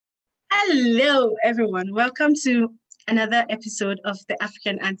Hello, everyone. Welcome to another episode of the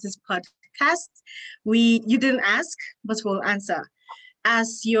African Aunties podcast. You didn't ask, but we'll answer.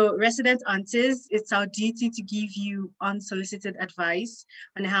 As your resident aunties, it's our duty to give you unsolicited advice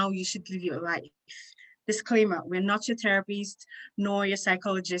on how you should live your life. Disclaimer, we're not your therapist, nor your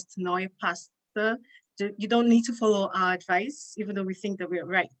psychologist, nor your pastor. You don't need to follow our advice, even though we think that we're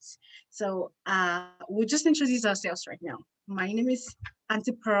right. So we'll just introduce ourselves right now. My name is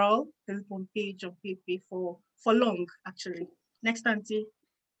Auntie Pearl, on page of PP for long, actually. Next, Auntie.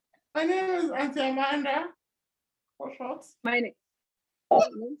 My name is Auntie Amanda. For short. My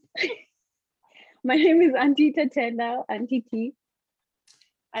name is Auntie Tatenda, Auntie T.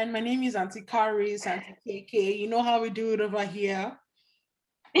 And my name is Auntie Caris, Auntie KK. You know how we do it over here.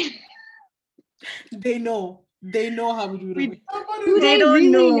 They know how we do it. Do they don't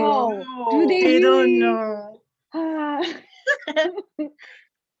really know? Do they don't know?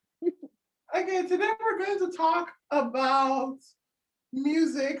 Okay, today we're going to talk about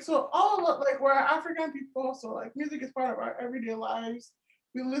music. So all of it, we're African people, so music is part of our everyday lives.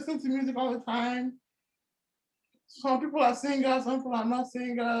 We listen to music all the time. Some people are singers, some people are not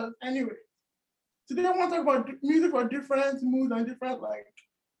singers. Anyway, today I want to talk about music for different moods and different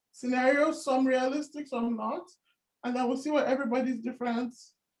scenarios, some realistic, some not. And then we'll see what everybody's different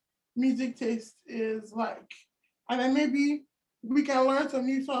music taste is like. And then maybe we can learn some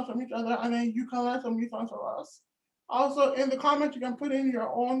new songs from each other, and then you can learn some new songs from us. Also, in the comments, you can put in your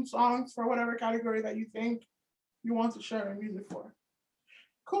own songs for whatever category that you think you want to share your music for.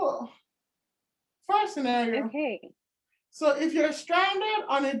 Cool. First scenario. Okay. So if you're stranded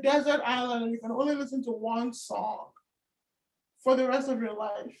on a desert island and you can only listen to one song for the rest of your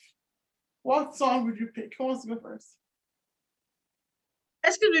life, what song would you pick? Who wants to go first?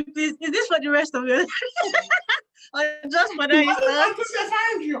 Excuse me, please. Is this for the rest of your life? Or just for that Until they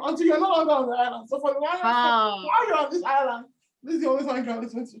find you, until you're no longer on the island. So for the one while you're on this island, this is the only song you can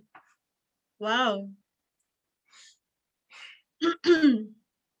listen to. Wow.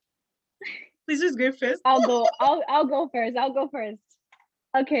 Please just go first. I'll go first.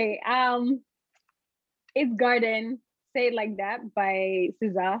 Okay. It's Garden. Say It Like That by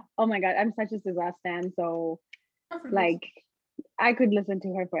SZA. Oh my god, I'm such a SZA stan, so I could listen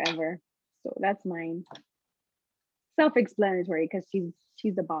to her forever. So that's mine. Self-explanatory because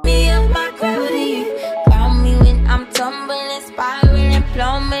she's the bomb. Me and my gravity, call me when I'm tumbling, spiraling,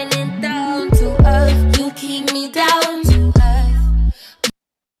 plummeting down to earth. You keep me down to earth.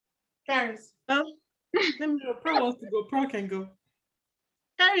 Caris. Oh, Pro wants to go. Pro can go.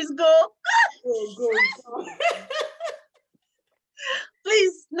 Caris, go. Go.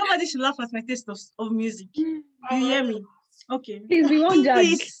 Please, nobody should laugh at my taste of music. You hear me? Okay. Please, we won't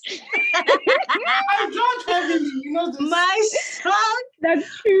judge. I judge heavily, you know this. My song.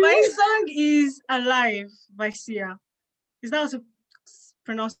 That's true. My song is Alive by Sia. Is that also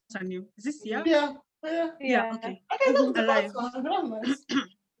pronounced her name? Is this Sia? Yeah. Yeah. Okay. Alive.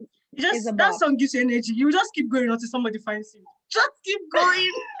 Nice. That song gives you energy. You just keep going until somebody finds you. Just keep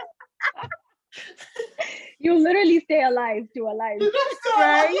going. You literally stay alive to alive.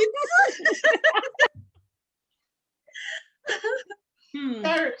 Right?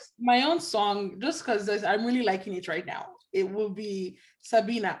 My own song, just because I'm really liking it right now, it will be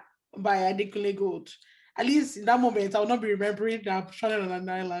Sabina by Adekunle Gold. At least in that moment, I'll not be remembering that I'm stranded on an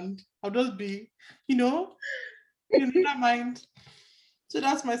island. I'll just be, in that mind. So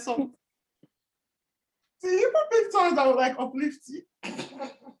that's my song. See, you pick songs that would uplift you.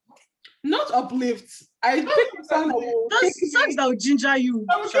 Not uplift. I pick songs that will ginger you.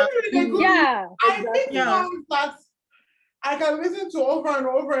 Yeah. I pick songs that I can listen to over and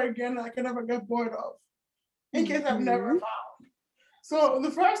over again and I can never get bored of. In case I've never found. So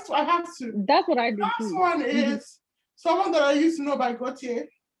the first I have to. That's what I do. The first one is Someone That I Used to Know by Gautier.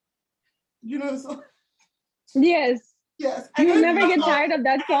 You know the song? Yes. Yes. You never get tired of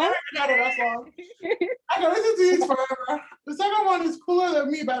that song? I never get tired of that song. I can listen to it forever. The second one is Cooler Than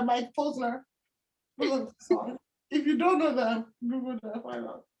Me by Mike Posner. Song. If you don't know them, Google them, find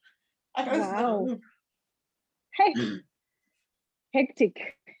out. I can wow. Hey. Hectic.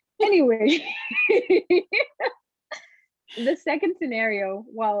 Anyway. The second scenario,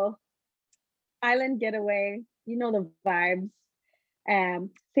 island getaway, you know the vibes.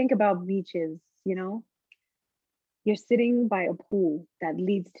 Think about beaches, You're sitting by a pool that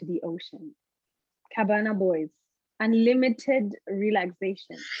leads to the ocean. Cabana Boys, unlimited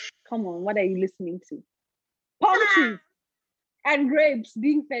relaxation. Come on, what are you listening to? Palm trees and grapes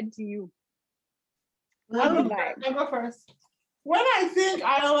being fed to you. I'll go first. When I think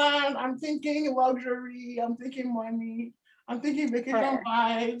island, I'm thinking luxury, I'm thinking money, I'm thinking vacation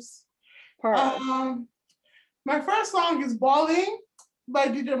vibes. Pearl. My first song is Balling by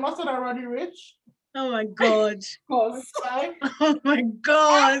DJ Mustard and Roddy Rich. Oh my God. Of course. Right? Oh my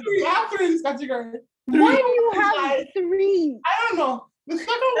God. I have three in this category. Why do you It's have like, 3? I don't know. The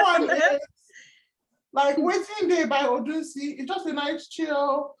second one is like Waiting Day by Odunsi. It's just a nice,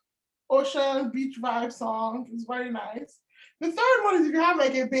 chill, ocean, beach vibe song. It's very nice. The third one is if you have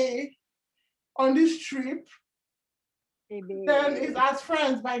like a bae on this trip, Baby. then it's As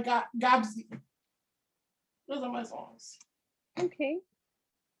Friends by Gabsy. Those are my songs. Okay.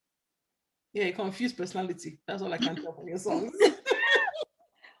 Yeah, confused personality. That's all I can tell from your songs.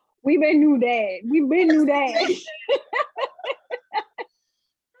 We been knew that. We been knew that.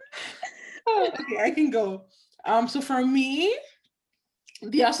 Okay, I can go. So for me,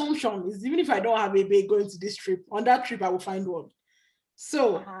 the assumption is even if I don't have a babe going to this trip, on that trip I will find one.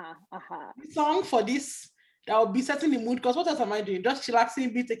 So the song for this that will be setting the mood, because what else am I doing? Just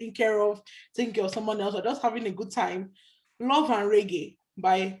chillaxing, be taking care of someone else, or just having a good time. Love and Reggae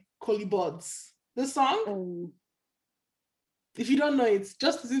by Collie Buds. The song, if you don't know it,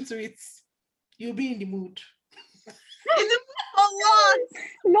 just listen to it. You'll be in the mood. In the mood for what?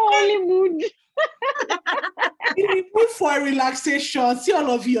 No only mood. In the mood for a relaxation. See all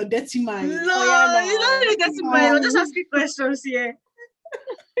of your dirty mind. No, yeah, you don't really get to mind. I'm just asking questions here.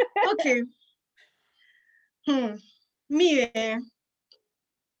 Okay. Me,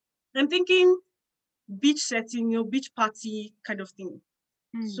 I'm thinking beach setting, beach party kind of thing.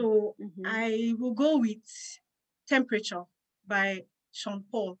 So I will go with Temperature by Sean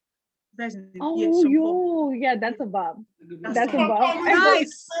Paul. That's Sean Paul. Yeah, that's a vibe. That's That's a a vibe.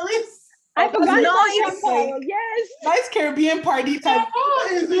 Nice. I forgot about Nice. Sean Paul. Yes. Nice Caribbean party type.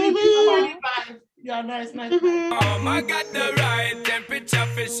 Yeah, nice. I got the right temperature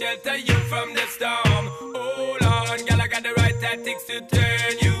for shelter you from the storm. Hold on, girl, I got the right tactics to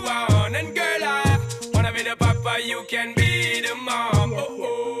turn you on. And girl, I wanna be the papa, you can be the mom.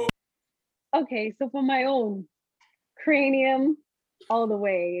 Okay, so for my own, Cranium all the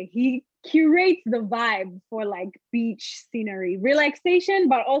way. He curates the vibe for like beach scenery, relaxation,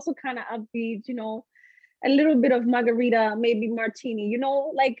 but also kind of upbeat, a little bit of margarita, maybe martini,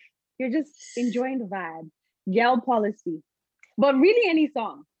 like you're just enjoying the vibe. Gal Policy, but really any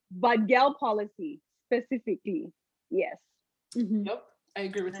song, but Gal Policy specifically, yes. Yep, I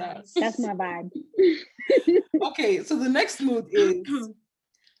agree with that. That's my vibe. Okay, so the next mood is,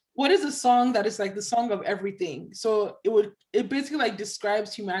 what is a song that is like the song of everything? So it basically like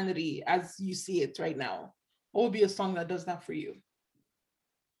describes humanity as you see it right now. What would be a song that does that for you?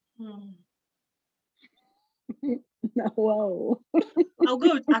 Whoa. I'll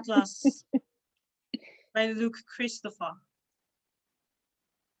go with Atlas by Luke Christopher.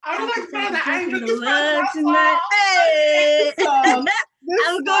 I don't like saying that. I Dropping introduced the love myself. tonight. Hey! song.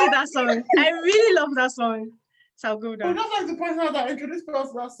 I'll go with that song. I really love that song. So I'll go with I would that. just like to point out that I introduced us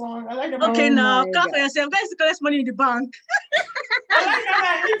to that song. I like that. Okay, Oh now my come for God. yourself. Guys, collect money in the bank. I like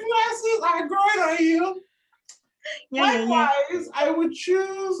that influences are growing on you. Yeah. Likewise, I would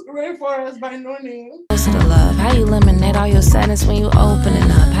choose Rainforest by No Name. To the love, how you eliminate all your sadness when you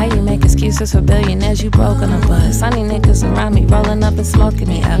opening up? How you make excuses for billionaires you broken up with? Sunny niggas around me rolling up and smoking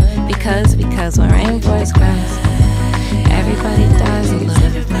me up. Because when rainforest cries, everybody dies alone.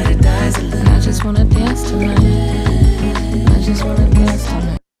 Everybody dies alone. And I just wanna dance tonight. I just wanna dance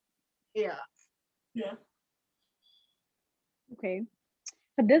tonight. Yeah. Okay.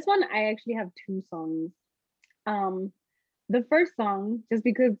 For this one, I actually have 2 songs. The first song, just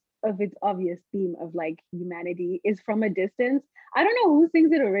because of its obvious theme of like humanity, is From a Distance. I don't know who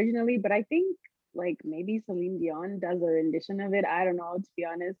sings it originally, but I think like maybe Celine Dion does a rendition of it. I don't know, to be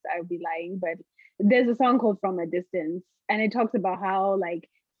honest, I would be lying, but there's a song called From a Distance, and it talks about how like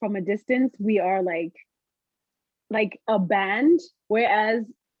from a distance we are like a band, whereas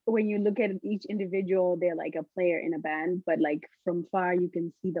when you look at each individual, they're like a player in a band, but like from far you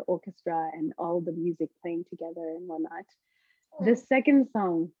can see the orchestra and all the music playing together and whatnot. The second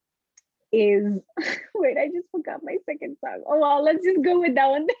song is wait, I just forgot my second song. Oh well, let's just go with that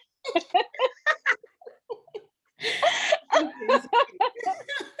one.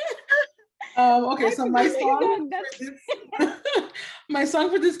 Okay, so my song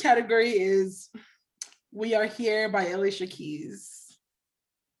for this category is We Are Here by Alicia Keys.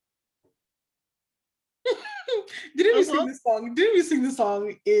 Didn't we sing this song? Didn't we sing this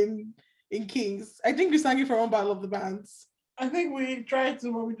song in Kings? I think we sang it for one battle of the bands. I think we tried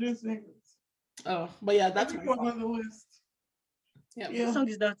to, but we didn't sing it. Oh, but yeah, that's my one song. on the list. Yeah. What song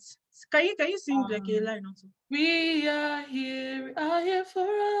is that? Can you sing like a line also? We are here for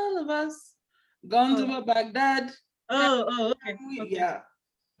all of us. Gone to Baghdad. Okay. Yeah.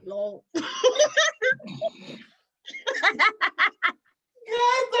 Lol.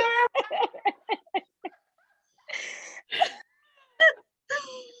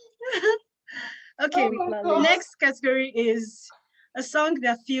 Okay, Oh my Love God. next category is a song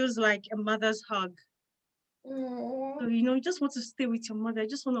that feels like a mother's hug. So, you just want to stay with your mother. You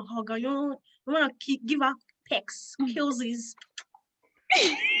just want to hug her. You want to give her pecks, killsies.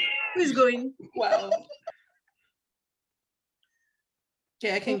 Who's going? Wow.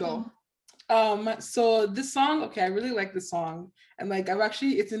 Okay, I can go. So this song, okay, I really like this song. And like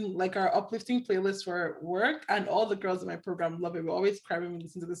it's in like our uplifting playlist for work, and all the girls in my program love it. We always cry when we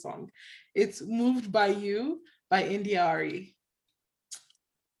listen to the song. It's Moved by You by India Ari.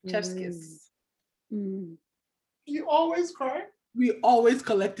 Chef's kiss. You always cry? We always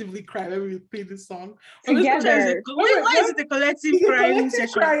collectively cry when we play this song. Together. Why is it a collective crying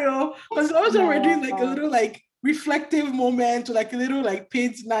session? Because also we're doing like a little like reflective moment, or like a little like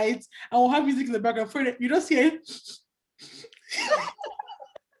paint night, and we'll have music in the background for it. You just hear it.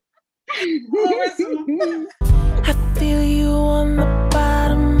 I feel you on the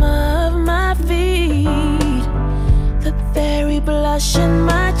bottom of my feet, the very blush in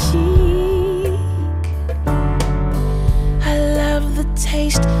my cheek. I love the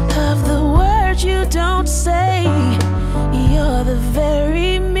taste of the words you don't say. You're the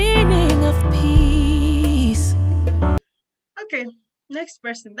very meaning of peace. Okay, next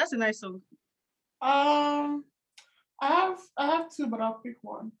person. That's a nice song. I have two, but I'll pick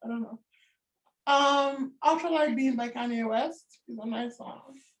one. I don't know. Ultralight Beam by Kanye West is a nice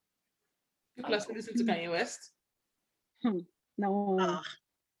song. People are still listening to Kanye West. No.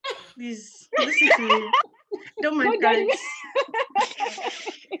 Please listen to me. Don't mind crying.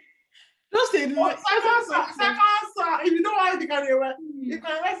 Just say no. Second song. If you don't like the Kanye West, the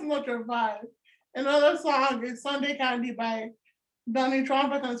Kanye West is not your vibe. Another song is Sunday Candy by Donny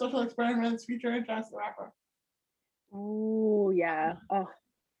Trumpet and Social Experiments featuring Chance the Rapper. Oh yeah. Oh.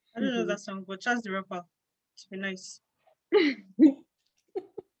 I don't know that song, but Chance the Rapper. It's been nice.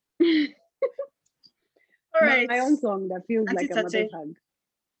 All right. My own song that feels Auntie like a mother's Tate. hug.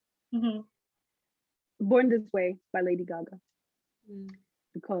 Mm-hmm. Born This Way by Lady Gaga.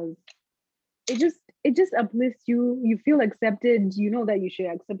 Because it just uplifts you. You feel accepted. You know that you should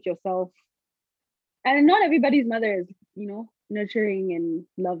accept yourself. And not everybody's mother is, nurturing and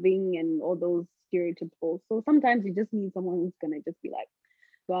loving and all those stereotypical. So sometimes you just need someone who's gonna just be like,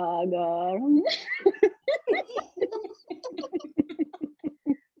 Gaga.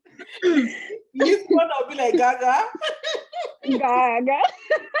 This one will be like Gaga. Gaga.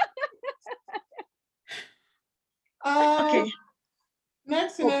 Okay.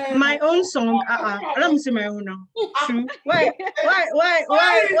 Next scenario. My own song. Let me see my own now. True. Why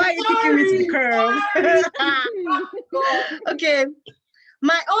are you kicking me to the curb? Okay.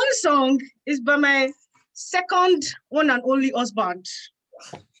 My own song is by my second one and only husband,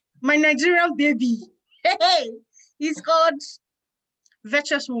 my Nigerian baby. Hey, he's called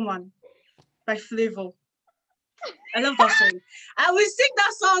Virtuous Woman by Flavor. I love that song. I will sing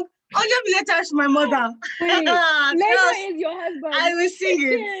that song 100 million times to my mother. Wait, Flavor is your husband. I will sing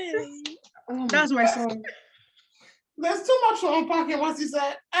it. That's my song. There's too much to unpack in what you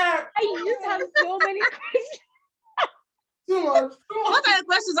said. I just have so many questions. Too much. What are the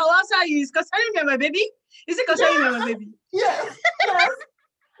questions I'll answer you? Is concerning me and my baby? Is it concerning me and my baby? Yes.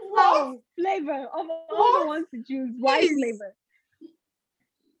 Wow, Flavor. Of all the ones to choose, why Please. Flavor?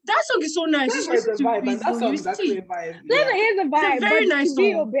 That song is so nice. That's a vibe, and that song is actually a vibe. Flavor is a vibe, very but nice to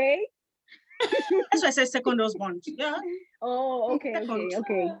be song. obey. That's why I said second husband. Yeah. Oh, okay.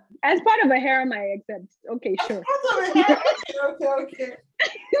 As part of a harem, I accept. Okay, sure. Okay.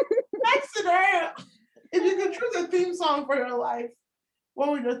 Next scenario. If you could choose a theme song for your life, what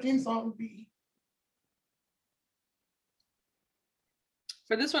would your theme song be?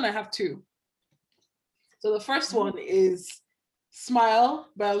 For this one, I have two. So the first one is Smile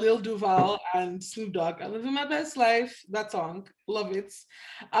by Lil Duval and Snoop Dogg. I'm living my best life. That song. Love it.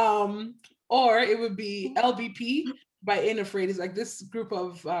 Or it would be LBP by Ain't Afraid. It's like this group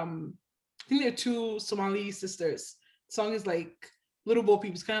of, I think they're two Somali sisters. The song is like Little Bo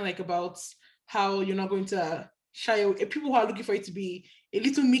Peep. It's kind of like about how you're not going to shy away. People who are looking for you to be a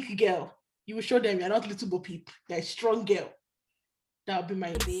little meek girl, you will show them you're not Little Bo Peep. You're a strong girl. That would be my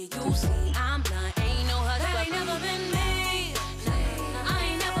I'm blind, ain't no hustle. Ain't never been me. I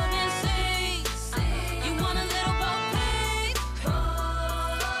ain't never been seen. You want a little Bo Peep?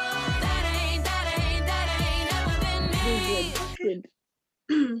 That ain't never been me.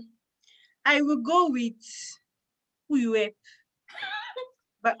 Good. I will go with Who You Whip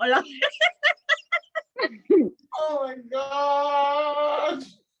by Ola. Oh my God.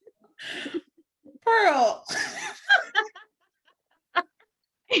 Pearl.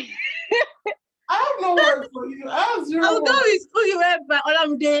 I have no words for you. I have zero I'll go words. with Who You Rep by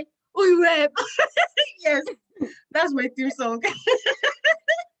Olamide. Who You Rep. Yes, that's my theme song.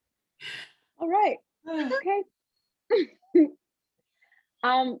 All right. Okay.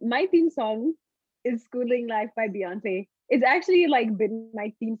 My theme song is Schooling Life by Beyonce. It's actually like been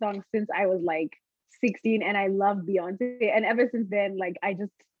my theme song since I was like 16, and I love Beyonce. And ever since then, like I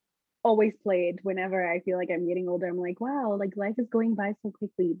just always play it whenever I feel like I'm getting older. I'm like, wow, like life is going by so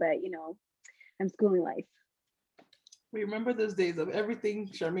quickly, but I'm schooling life. Remember those days of everything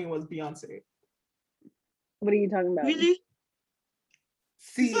Charmaine was Beyonce. What are you talking about? Really?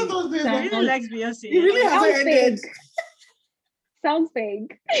 See, You said those days He like, really likes Beyonce. he really Sounds hasn't ended. fake. Sounds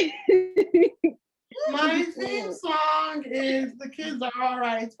fake. my theme song is The Kids Are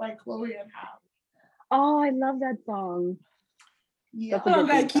Alright by Chloe and Halle. Oh, I love that song. Yeah. That's a Not good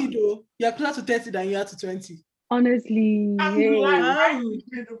like theme you though. You're closer to 30 than you are to 20. Honestly, I'm hey. like, Wow. right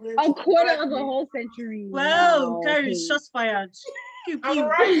between the range. A quarter of a whole century. Wow, Wow, Carrie, hey. shots fired. Pew, I'm pew.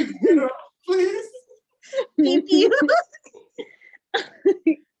 right in the middle, please. Pew, pew.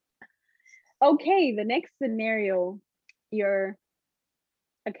 Okay, the next scenario, you're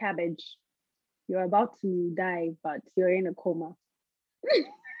a cabbage. You're about to die, but you're in a coma.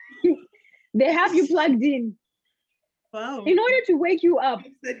 They have you plugged in. Wow. In order to wake you up,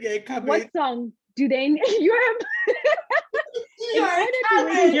 You said you're a cabbage. what song do they need? You're in You're order a to wake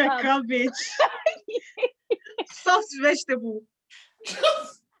cabbage. you You're up. cabbage. Soft vegetable.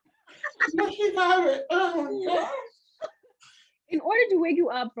 Mushy cabbage. Oh my God. In order to wake you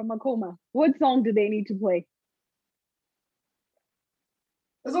up from a coma, what song do they need to play?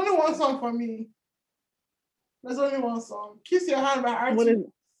 There's only one song for me. There's only one song. Kiss Your Hand by Archie. What is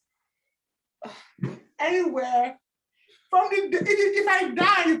Anywhere. From the if I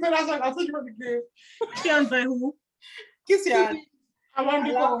die, you play that song, I'll take you from the grave. Killed by who? Kiss your hand. I want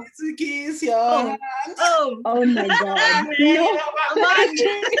to Allow go. me to kiss your Oh. hand. Oh. Oh my god. No.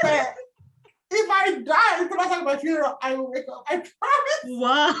 If I die, you play that song at my funeral, I will wake up. I promise.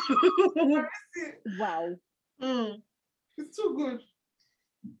 Wow. Wow. Mm. It's too good.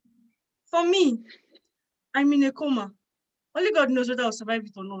 For me, I'm in a coma. Only God knows whether I'll survive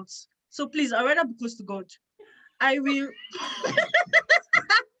it or not. So please, I'd rather be close to God. I will.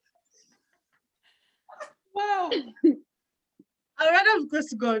 Wow. I'd rather be close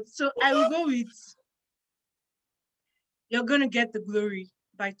to God. So I will go with You're Gonna Get the Glory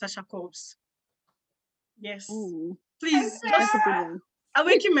by Tasha Cobbs. Yes. Ooh, Please, that's just a good one.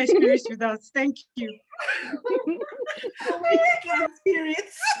 awaken my spirits with that. Thank you. Awaken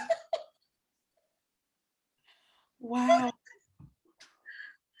spirits. Wow.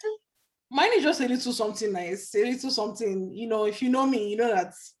 Mine is just a little something nice, a little something, if you know me, you know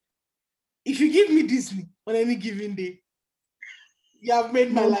that if you give me Disney on any given day, you have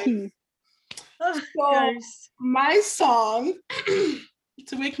made my life. Low-key. Oh, So, guys. my song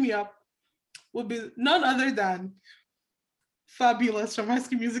to wake me up would be none other than Fabulous from High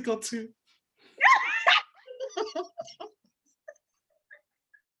School Musical 2.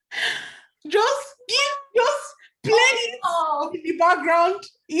 Just play it in the background,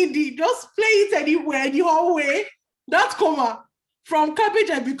 just play it anywhere in the hallway. That coma, from cabbage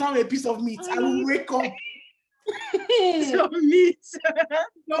I become a piece of meat. I will wake up. So meat.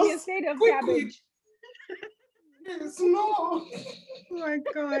 The state of quick. cabbage. Yes, no. Oh my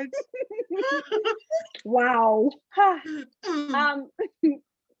God. Wow. Ha. Mm.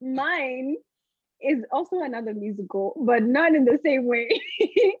 Mine is also another musical, but not in the same way.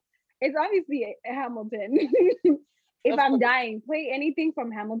 It's obviously a Hamilton. If Of I'm course. dying, play anything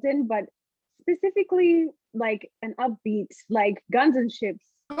from Hamilton, but specifically like an upbeat, like Guns and Ships.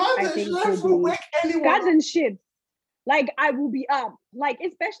 I think Guns will will be wake anyone Guns up. and Ships. Like I will be up. Like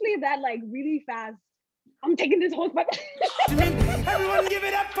especially that like really fast. I'm taking this horse back. Everyone give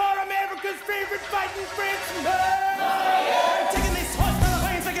it up for America's favorite fighting Frenchman. I'm taking this horse by the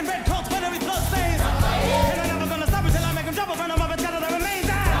veins, taking red coats, but every blood stains. And I'm never gonna stop until I make him jump up and I'm up and down to the remains.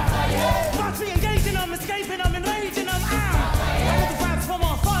 Watch me engaging them, escaping them, enraging them. I want the fights for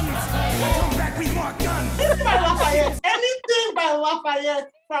more fun. Come back with more guns. By Lafayette. Anything by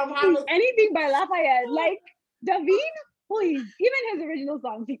Lafayette from Hamilton. Anything by Lafayette. Like David, please. Even his original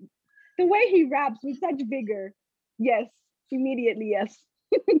songs. The way he raps with such vigor. Yes. Immediately, yes.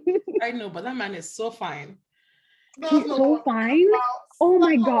 I know, but that man is so fine. That's He's not so what fine. I'm Oh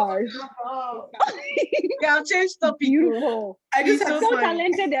my about. gosh. That's not what Yeah, I'll change topic. Beautiful. I just He's have so So fine.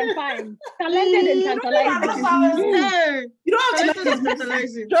 talented and fine. Talented and tantalizing. Hey, you don't have to talented like and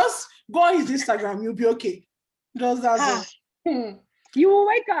tantalizing. just go on his Instagram, you'll be okay. Just that's Ah. all. You will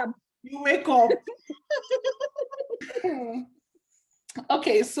wake up. You wake up.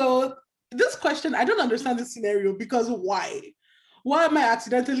 Okay, so this question, I don't understand this scenario because why? Why am I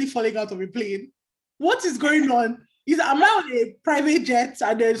accidentally falling out of a plane? What is going on? Am I on a private jet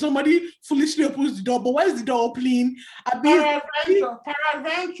and then somebody foolishly opens the door, but why is the door opening? Peradventure.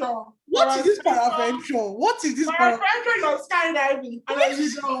 What is this peradventure? What is this peradventure? You're skydiving.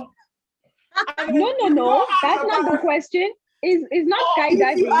 No. That's not the question. Is not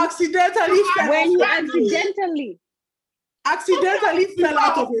skydiving. You accidentally fell when you accidentally fell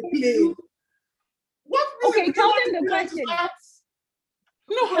out of a plane. Okay, tell them the question.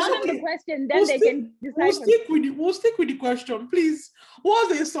 No, tell them the question, then they can decide. We'll stick with the question, please.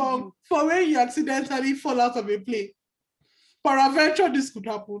 What's a song for when you accidentally fall out of a plane? Peradventure, this could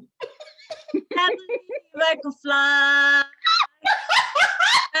happen. Like a fly.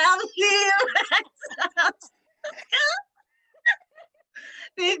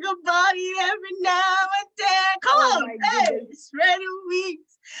 Think about it every now and then. Come on, hey, spread your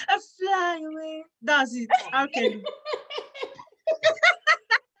wings and fly away. That's it. Okay.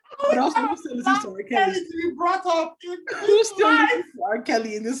 But also, who still listens to R. Kelly? To be brought up. Who still listens to R.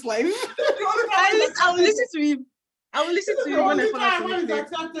 Kelly in this life? I will listen to him. I will listen to him when I fall out of the plane.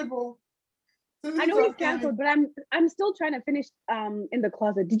 Acceptable. I know he's canceled, but I'm still trying to finish In the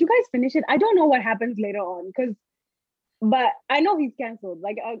Closet. Did you guys finish it? I don't know what happens later on but I know he's canceled.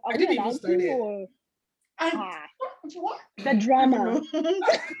 Like are we allowed to or what? The drama.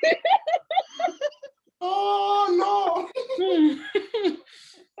 Oh no.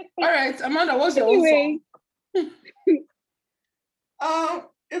 All right, Amanda, what's your own song?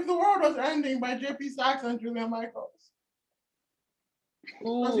 If the World Was Ending by JP Saxe and Julia Michaels.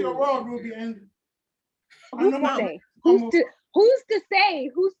 Because your world will be ending. Who's to say?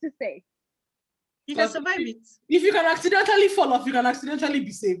 Who's to say? You can survive it. If you can accidentally fall off, you can accidentally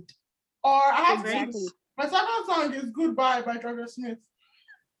be saved. Or I have my second song is Goodbye by Trevor Smith.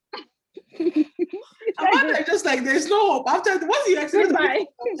 I'm just like, there's no hope. After what's the accident? My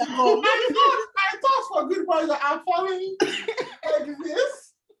thoughts for Goodbye that I'm falling like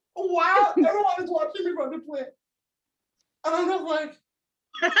this while everyone is watching me from the plane. And I'm just like,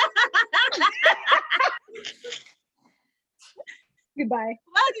 goodbye.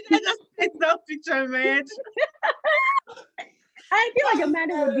 Why did I just take that picture, man? I feel like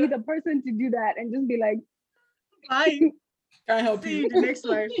Amanda would be the person to do that and just be like, bye. Can't help See you in the next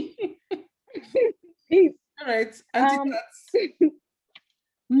life. Peace. All right.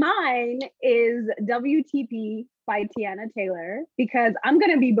 Mine is WTP by Tiana Taylor because I'm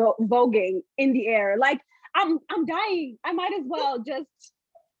gonna be voguing in the air. Like I'm dying. I might as well just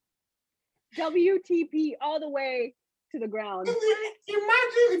WTP all the way to the ground.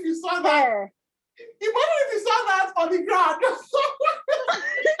 Imagine if you saw that. Imagine if you saw that on the ground.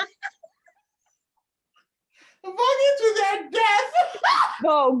 Voguing to their death.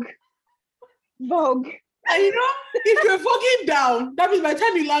 Vogue. And you know, if you're voguing down, that means by the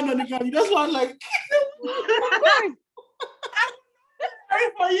time you land on the ground, you just land like. I'm sorry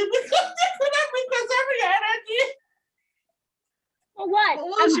for you because they could have been conserving your energy. For what?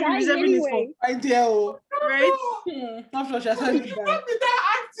 I'm dying anyway. Idea, right? Not sure she has said it.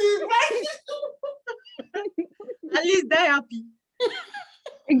 At least they're happy.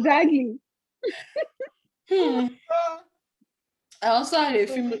 Exactly. I also had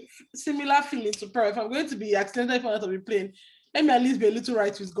a similar feeling to Pearl. If I'm going to be accidentally falling out of a plane, let me at least be a little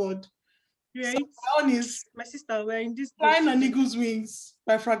right with God. Right. So my own is my sister wearing this. Flying on Eagle's Wings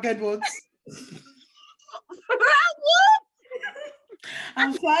by Frank Edwards.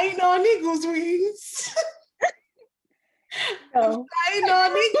 I'm flying on Eagle's wings. No. Flying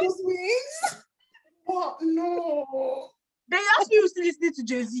on Eagle's wings. What? No. They asked me to listen to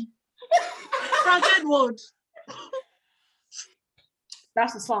Jay-Z. Frank Edwards.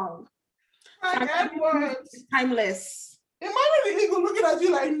 That's the song. Frank Edwards. Timeless. Imagine the eagle looking at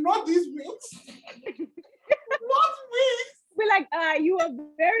you like, not these wings. Not wings. We're like, you are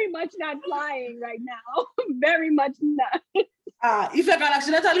very much not flying right now. Very much not. If I can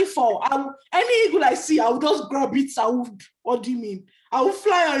accidentally fall, any eagle I see, I will just grab it. What do you mean? I will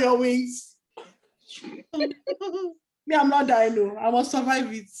fly on your wings. Me, I'm not dying, no. I must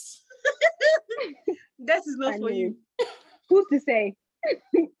survive it. That is not for you. Who's to say?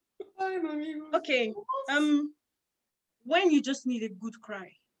 Okay. When you just need a good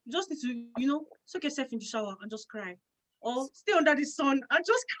cry, you just need to, soak yourself in the shower and just cry. Or stay under the sun and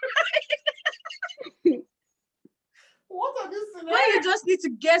just cry. What are these scenarios? When you just need to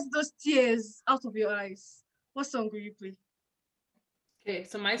get those tears out of your eyes, what song will you play? Okay,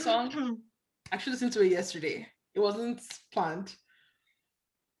 so my song, I actually listened to it yesterday. It wasn't planned.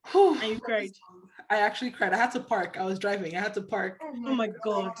 It And you cried. I actually cried. I had to park. I was driving. I had to park. Oh my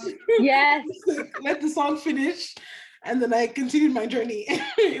God. Yes. Let the song finish. And then I continued my journey.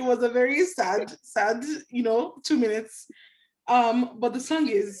 It was a very sad, 2 minutes. But the song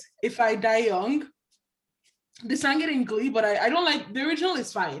is If I Die Young. They sang it in Glee, but I don't like the original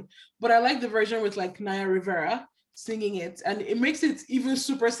is fine, but I like the version with like Naya Rivera singing it, and it makes it even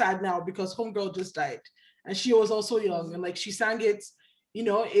super sad now because Homegirl just died, and she was also young, and like she sang it,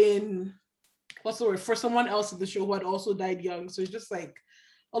 in what's the word for someone else in the show who had also died young. So it's just like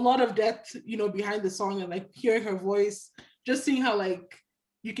a lot of depth, behind the song, and like hearing her voice, just seeing how like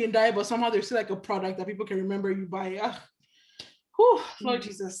you can die, but somehow there's still like a product that people can remember you by. Lord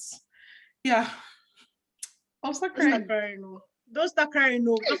Jesus, yeah. I'm start crying. Don't start crying,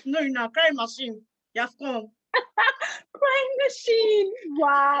 no. Because no, you're not crying machine. You have come. Crying machine.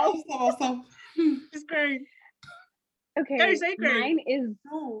 Wow. Stop. She's crying. Okay. Carrie, say crying. Mine is.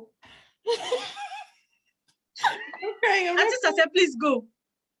 No. I'm crying. Auntie Sase, please go.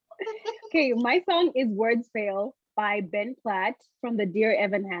 Okay, my song is Words Fail by Ben Platt from the Dear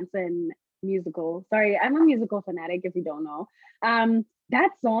Evan Hansen musical. Sorry, I'm a musical fanatic if you don't know. That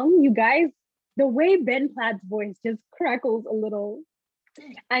song, you guys, the way Ben Platt's voice just crackles a little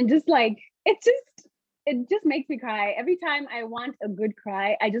and just like, it just makes me cry. Every time I want a good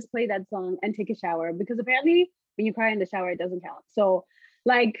cry, I just play that song and take a shower, because apparently when you cry in the shower, it doesn't count. So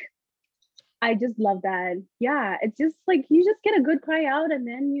like, I just love that. Yeah, it's just like, you just get a good cry out and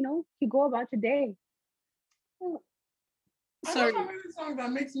then, you go about your day. Sorry. I don't have any song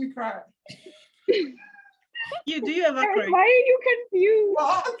that makes me cry. Do you ever cry? Why are you confused?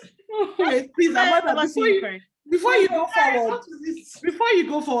 What? Wait, please, Amanda, before you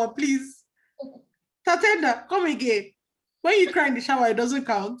go forward, please. Tatenda, come again. When you cry in the shower, it doesn't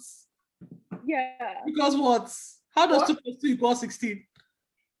count. Yeah. Because what? How does 2 + 2 equal 16?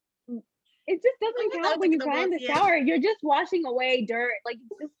 It just doesn't count when you cry in the shower. You're just washing away dirt. Like,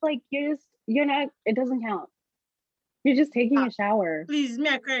 it's just like, you're not, it doesn't count. You're just taking a shower. Please,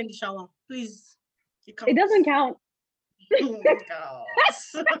 may I cry in the shower? Please. It doesn't count. Oh my God.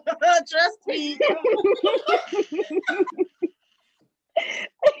 Trust me.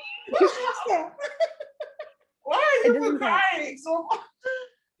 Why are you crying so much?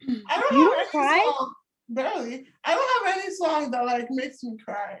 I don't have any song. Barely. I don't have any song that like makes me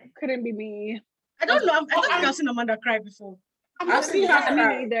cry. Couldn't be me. I don't know. I don't think I've seen Amanda cry before. I've seen her cry.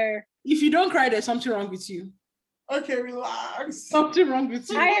 Me neither. If you don't cry, there's something wrong with you. Okay, relax. Something wrong with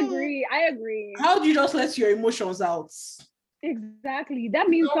you. I agree. How do you just let your emotions out? Exactly. That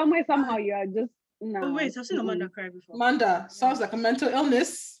means somehow you are just no. Oh wait, I've seen Amanda cry before. Amanda, sounds like a mental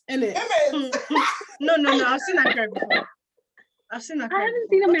illness, innit? No, I've seen her cry before. I haven't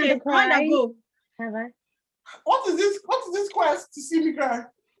seen Amanda cry. Amanda, go. Have I? What is this quest to see me cry?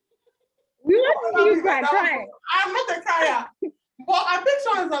 We want to see you cry. Cry. I'm not a crier. But I think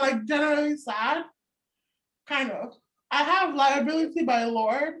songs are like generally sad. Kind of. I have Liability by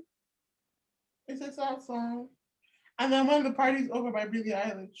Lorde. It's a sad song. And then When the Party's Over by Billie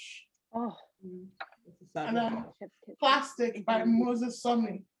Eilish. Oh. And then Plastic by Moses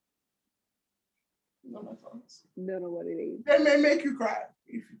Sumney. No my songs. Don't know what it is. They may make you cry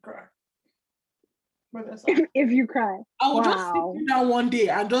if you cry. But that's if you cry. I will just sit you down one day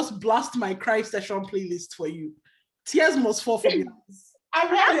and just blast my cry session playlist for you. Tears must fall from your eyes. I've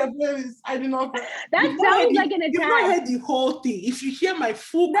heard your playlist. I did not cry. That sounds like an attack. You've not heard the whole thing. If you hear my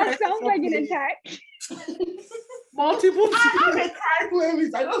full that sounds like an attack. Multiple. I have a cry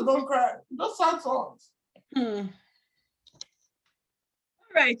playlist. I just don't cry. Just sad songs. All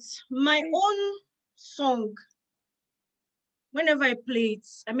right. My own song. Whenever I play it,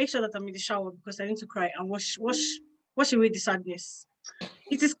 I make sure that I'm in the shower because I need to cry and wash away the sadness.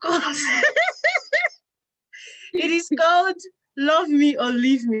 It is called Love Me or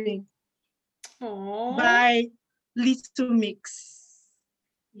Leave Me. Aww. By Little Mix.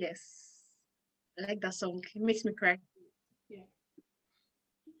 Yes. I like that song. It makes me cry. Yeah.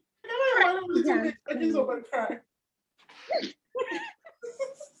 I just want to cry.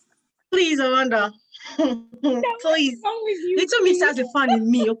 Please, Amanda. Please. Little Mix has a fan in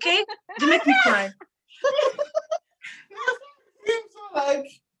me, okay? They make me cry. So like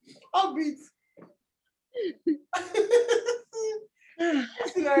upbeat.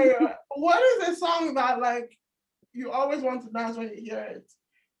 Scenario. What is a song that like you always want to dance when you hear it?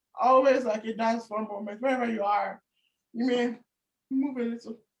 Always like a dance for a moment, wherever you are. You may move a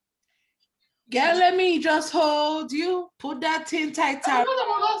little. Girl, let me just hold you. Put that thing tight. I know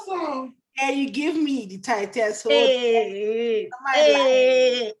that song. Yeah, you give me the tightest hold. Hey.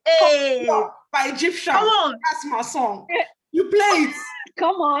 By Egyptian. Come on. That's my song. You play it.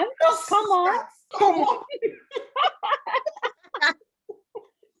 Come on. Just Come on. start. Come on.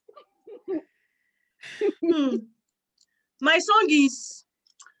 My song is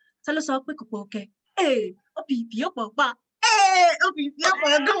Tell us how quick okay. Hey, opipi opapa. Hey, opipi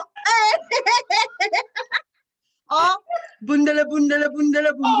opapa. Hey. Oh, bundala bundala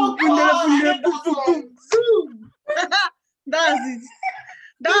bundala bum bum bundala bundala bum bum bum zoom. That's it.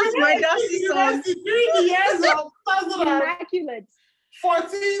 That's my dancing song. During the years of Immaculate.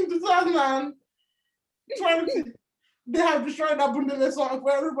 2014 to 2020, they have destroyed that Bundele song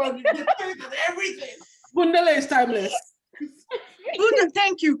for everybody. They played it everything. Bundele is timeless.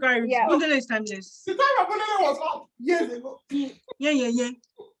 Thank you, guys. Yeah. Bundala is timeless. The time Bundele was up years ago. Yeah.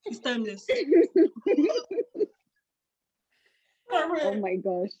 It's timeless. Oh my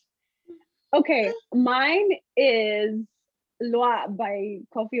gosh. Okay, mine is Loi by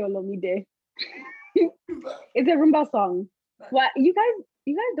Koffi Olomide. It's a rumba song. What you guys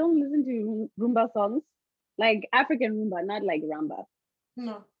don't listen to rumba songs? Like African rumba, not like rumba.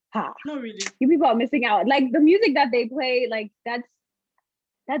 No. Ha. Not really. You people are missing out. Like the music that they play, like that's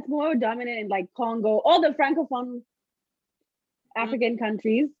more dominant in like Congo, all the francophone African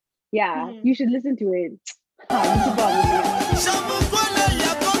countries. Yeah, you should listen to it. Ha, you people are missing out.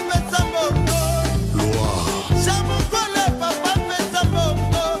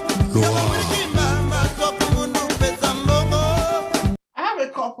 I have a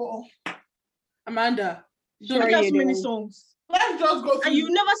couple. Amanda. Don't have so many songs. Let's just go to And you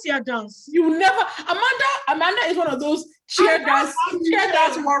never see her dance. You never Amanda is one of those cheer dance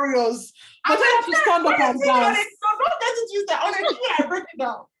warriors. But I have to stand up and dance. Don't get it twisted. On a chair, I break it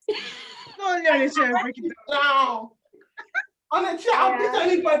down. Not only on a chair, break it down. Now, on a chair, I'll beat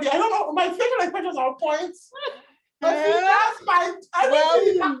anybody. I don't know. My favorite expressions are points. But see, that's my.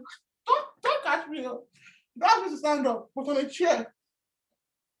 Don't catch me up. Don't ask me to stand up. But on a chair,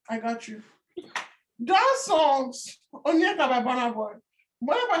 I got you. Dance songs. Onyeka by Burna Boy.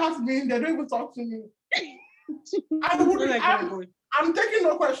 Whenever I have to be in there, don't even talk to me. I'm taking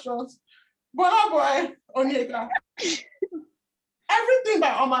no questions. Burna Boy, Onyeka. Everything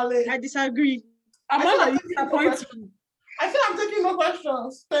by Omale. I disagree. Amanda, you disappoint me. I said I'm taking no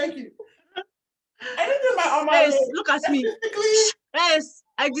questions. Thank you. Anything by Omale. Yes, look at me. Yes,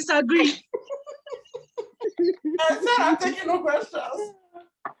 I disagree. I said I'm taking no questions.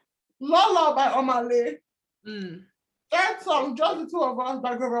 Lola by Omale. Third song, Just the Two of Us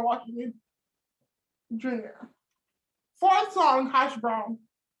by Grover Washington Jr. Fourth song, Hash Brown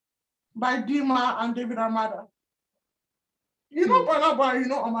by Dima and David Armada. You know Burna Boy, you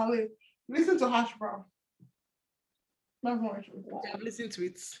know Omale. Listen to Hash Brown. That's what I should do. I've listened to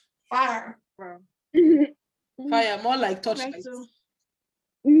it. Fire. Fire, more like Torchlight.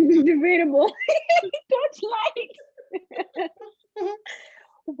 Debatable. Torchlight.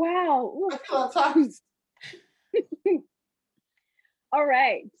 Wow. I feel attacked. All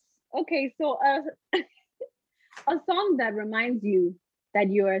right. Okay, so a song that reminds you that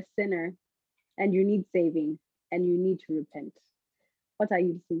you're a sinner and you need saving and you need to repent. What are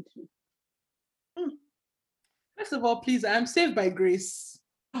you listening to? First of all, please, I am saved by grace.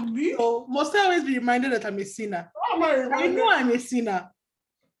 Me? So must I always be reminded that I'm a sinner? How am I I reminded? know I'm a sinner.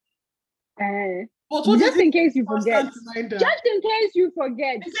 But what Just is in case you forget. constant reminder? Just in case you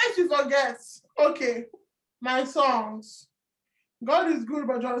forget. In case you forget. Okay. My songs. God is Good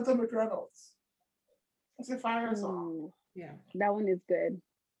by Jonathan McReynolds. It's a fire song. Ooh, Yeah. that one is good.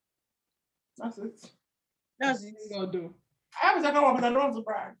 That's it. That's it. God do. I have a second one, but I don't want to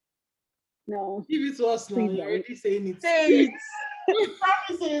brag. No. Give it to us now. Please You're already saying it. Say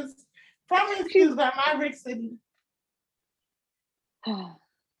it. Promises by Maverick City.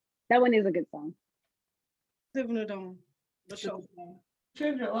 That one is a good song. Even know that one. For sure.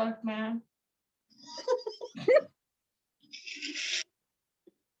 Change your life, man.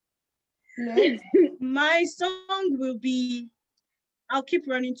 Next. My song will be I'll Keep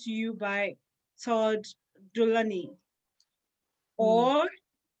Running to You by Todd Dulaney. Or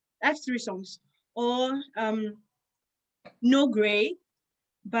I have 3 songs. Or No Grey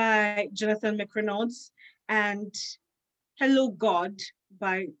by Jonathan McReynolds and Hello God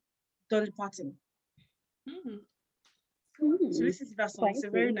by Dolly Parton. So listen to that song. It's a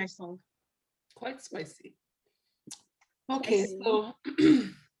very nice song. Quite spicy. Okay, so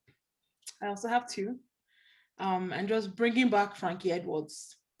I also have 2. And just bringing back Frankie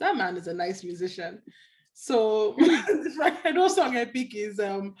Edwards. That man is a nice musician. So the Frankie Edwards song I pick is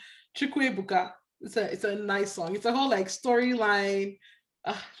Chukwu Ebuka. It's a nice song. It's a whole like storyline.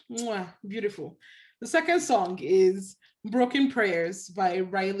 Beautiful. The second song is Broken Prayers by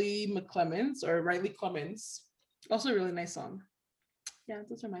Riley Clemens. Also a really nice song. Yeah,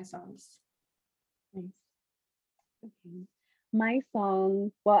 those are my songs. Nice. Okay. My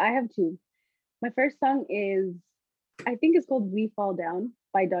song, well, I have two. My first song is, I think it's called We Fall Down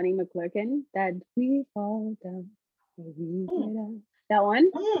by Donnie McClurkin. That we fall down, we get up. That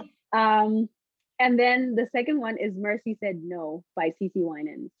one. And then the second one is Mercy Said No by CeCe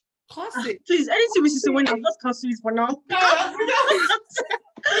Winans. Classic. Please, I didn't see Mrs. Wayne. I'm not confused for now. I'm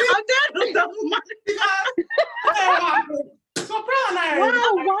dead with the woman. So Pearl and I,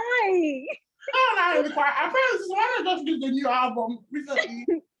 Wow, why? Pearl and I in the choir. Apparently, Suwana just did the new album recently.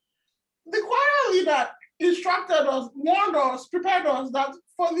 The choir leader instructed us, warned us, prepared us that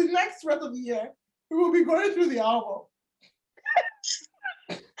for the next rest of the year, we will be going through the album.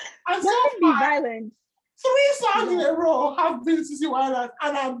 And so That could be far, violent. 3 songs in a row have been CeCe Winans,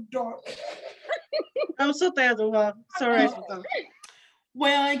 and I'm done. I'm so tired of her. Sorry.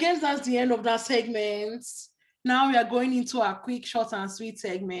 Well, I guess that's the end of that segment. Now we are going into our quick, short, and sweet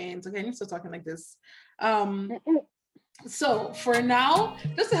segment. Okay, I need to start talking like this. So for now,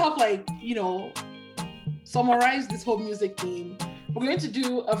 just to help, summarize this whole music theme, we're going to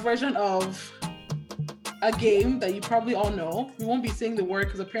do a version of a game that you probably all know. We won't be saying the word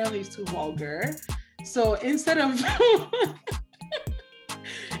because apparently it's too vulgar. So instead of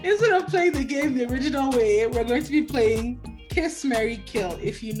playing the game the original way, we're going to be playing Kiss, Marry, Kill.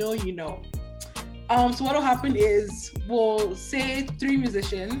 If you know, you know. So what will happen is we'll say 3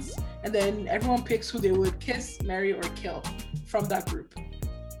 musicians, and then everyone picks who they would kiss, marry, or kill from that group.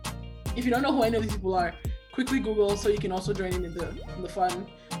 If you don't know who any of these people are, quickly Google so you can also join in the fun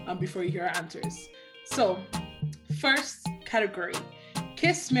before you hear our answers. So, first category: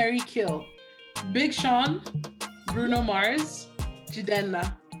 Kiss, Marry, Kill. Big Sean, Bruno Mars,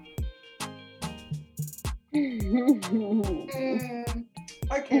 Jidenna.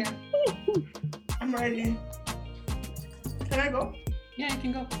 Okay. I'm ready. Can I go? Yeah, you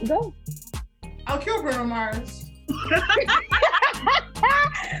can go. Go. I'll kill Bruno Mars.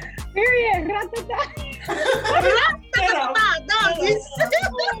 Period. Ratata.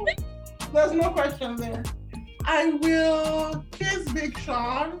 There's no question there. I will kiss Big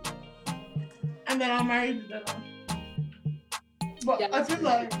Sean, and then I'll marry Jidenna. But Yeah, I feel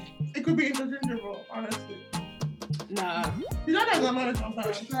like it could be interchangeable, honestly. Nah. Jidenna's a man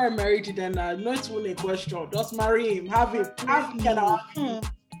sometimes. For sure, marry Jidenna. No, it's only a question. Just marry him. Have him. Get out.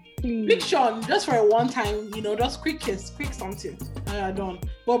 Big Sean, just for a one time, just quick kiss, quick something. Done.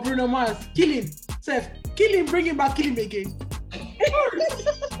 But Bruno Mars, kill him. Seth, kill him, bring him back, kill him again.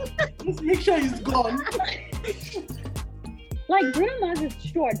 Just make sure he's gone. Like, Bruno Mars is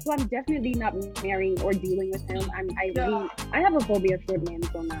short, so I'm definitely not marrying or dealing with him. I have a phobia of short men,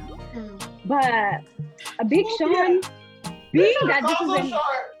 so now. But a Big Sean, being that this is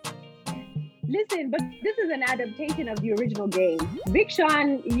listen, but this is an adaptation of the original game. Big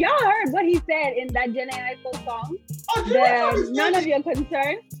Sean, y'all heard what he said in that Jenna Aiko song. None of your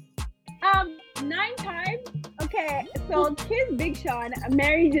concern. 9 times. Okay, so kiss Big Sean,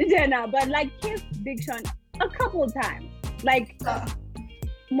 marry Jenna, but kiss Big Sean a couple of times.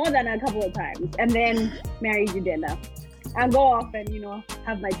 More than a couple of times, and then marry Jidenna and go off and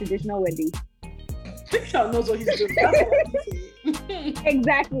have my traditional wedding. Big Sean knows what he's doing. That's what he's saying.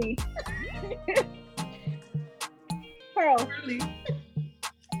 Exactly. Pearl. Really?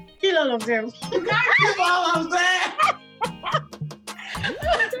 Kill all of them. You can't kill all of them.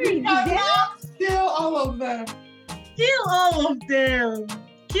 You cannot kill all of them. Kill all of them.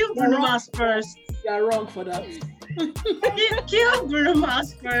 Kill Bruno Mars first. You're wrong for that. Kill Bruno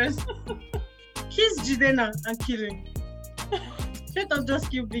Mars first. Kiss Jidenna and kill him. Straight up, just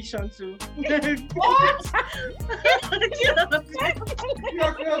kill Big Sean too. What? Kill all of them.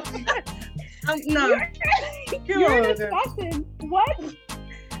 You're crazy. No. Kill You're all an of them. assassin. What?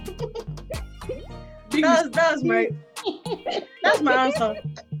 That's my answer.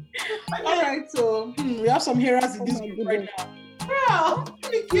 All right, so we have some heroes in this my group right now. Girl,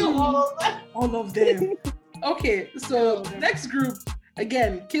 let me kill all of them. All of them. Okay, so next group,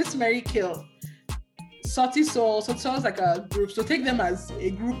 again, Kiss, Marry, Kill. Sauti Sol. Sauti Sol is like a group, so take them as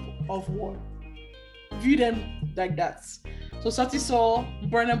a group of one. View them like that. So Sauti Sol,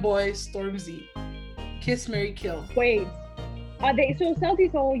 Burna Boy, Stormzy. Kiss, Marry, Kill. Wait. Are they so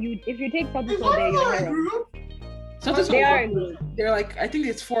Sauti Sol? If you take Sauti Is Sol, they're your one a hero. group? Sauti Sol, They are a group. they're like, I think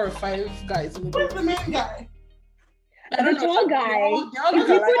it's 4 or 5 guys in the Who's group. the main guy? I don't The know. tall guy. They all If look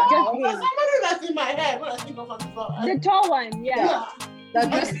you alike. put just There's him. somebody that's in my head when I think of Sauti Sol. The tall one, yeah. That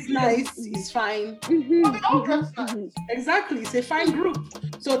dress is nice, he's fine. Mhm, But they all mhm, dress nice. mhm. Exactly, it's a fine group.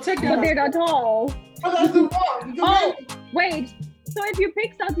 So take them. But they're not tall. But there's the one. The Oh, main- wait. So if you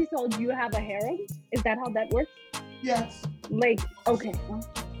pick Sauti Sol, do you have a harem? Is that how that works? Yes. Like, okay.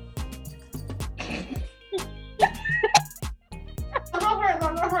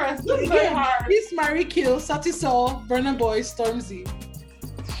 I'm not first. This is very Again, hard. Kiss, Marry, Kill, Satisol, Burna Boy, Stormzy.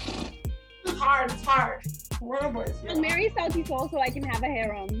 It's hard. It's hard. Burna Boy. I'll marry Southie Soul so I can have a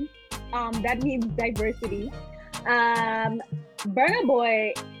harem. That means diversity. Burna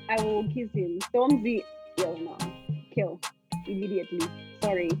Boy, I will kiss him. Stormzy, yo, no. Kill. Immediately.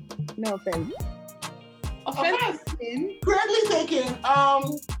 Sorry. No offense. Offense. Greatly taken.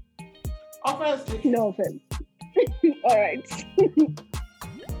 Offense taken. No offense. All right.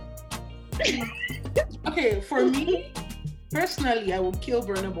 Okay, for me, personally, I will kill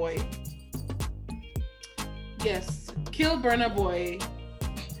Burna Boy. Yes, kill Burna Boy,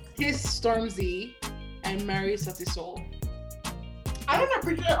 kiss Stormzy, and marry Satisol. I don't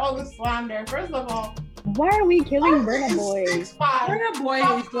appreciate all this slander. First of all, Why are we killing Burna Burna Boy? 6'5". Burna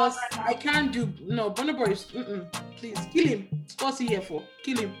Boy is just, I can't do, no, Burna Boy is, please, kill him. What's he here for?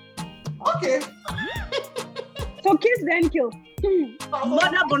 Kill him. Okay. So kiss then kill.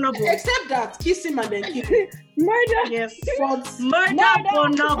 Murder Burna Boy. Except that, kiss him and then kill him. Murder. Yes. But Murder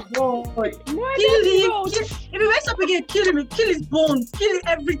Burna Boy. Murder. Kill him. bro. If he wakes up again, kill him. Kill his bones. Kill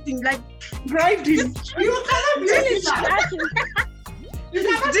everything. Like, grind him. You cannot be a Finish killer. Ashes. You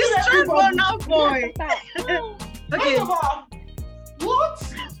cannot destroy kill everybody. Burna Boy. First Okay. of all,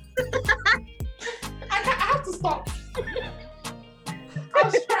 what? I have to stop. I'm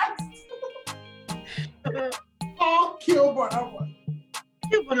stressed. I'll kill Burna Boy.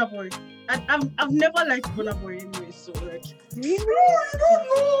 Kill Burna Boy. I've never liked Burna Boy anyway, so like. Really? No, I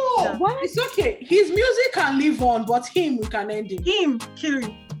don't know. What? It's okay. His music can live on, but him, we can end him. Him. Kill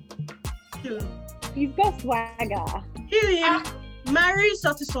him. Kill him. He's got swagger. Kill him. Marry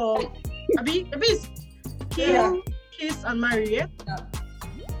Satisol. Abi is kill, kiss and marry, yeah? Yeah.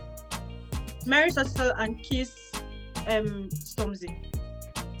 Marry Satisol and kiss Stormzy.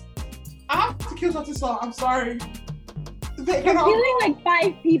 I have to kill Satisol. I'm sorry. They You're cannot. killing like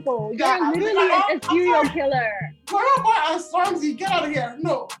 5 people. Yeah, You're literally I'm a serial sorry. killer. Burna Boy and Stormzy, get out of here.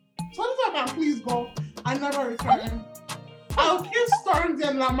 No. Satisol can please go and never return. I'll kiss Stormzy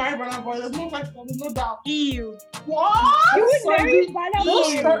and I'll marry Burna Boy. There's no question. There's no doubt. Ew. What? You would Sorry. marry Burna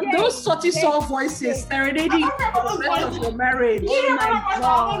Boy. Those Satisol voices serenading I don't care about the those rest of voices. your marriage. Oh Yeah, my Burna Boy,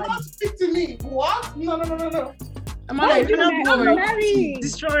 God. don't speak to me. What? No. Amanda, you don't know I'm anything. married.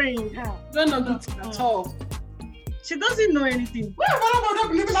 Destroying. How? You don't know nothing at all. She doesn't know anything. Where Burna Boy don't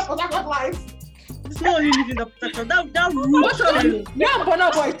believe in that Port life? It's not only living the protection. That What rules. are you? You and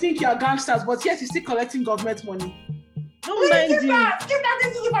Burna Boy think you're gangsters, but yet you're still collecting government money. Don't Please mind give him. that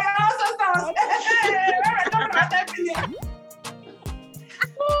into the financial ancestors.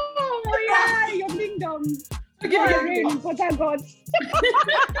 Oh yeah, your kingdom. Okay, You're in Port Harcourt.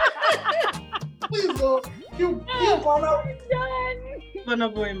 Please go. You Burna Boy. Done. Burna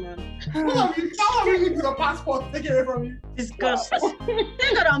Boy, man. All of you need your passport. Take it away from you. Disgust.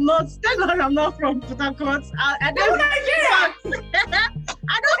 Thank God I'm not from Port Harcourt. I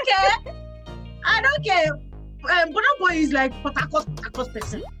don't care. Burna Boy is like Port Harcourt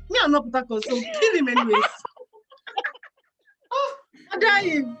person. Me, I'm not Port Harcourt, so kill him anyways. I'm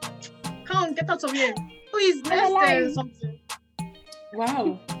dying. Come on, get out of here. Who is next alive. something?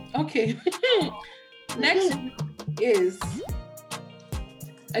 Wow. Okay. Next is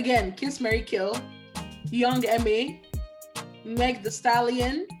again Kiss, Marry, Kill. Young M.A., Meg the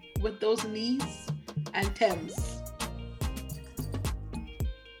Stallion with those knees, and Thames.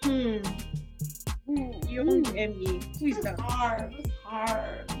 Young M.E. Who is that? It's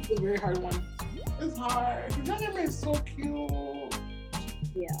hard. It's a very hard one. It's hard. Young M.A. is so cute.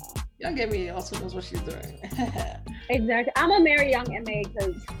 Yeah. Young M.A. also knows what she's doing. Exactly. I'm gonna marry young MA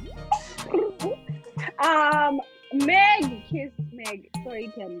because Meg kiss Meg so he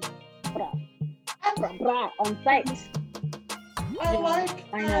can bra on site. I like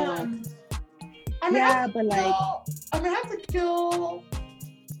I know. I mean, Yeah, but like I have to kill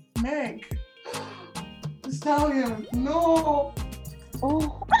Meg. The stallion. No.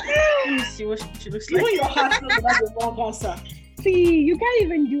 oh Let me see what she looks You know like. your heart knows that's the wrong answer. see you can't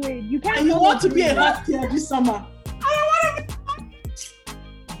even do it. You can't And you come want up to be with a hot girl this summer.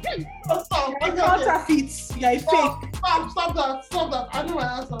 Oh, stop. You're Okay. counterfeits. You're a fake. Stop that. I know my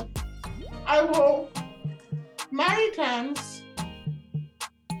answer. I will marry Thames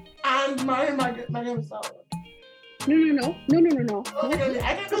and marry Megan Stallion. No. Okay,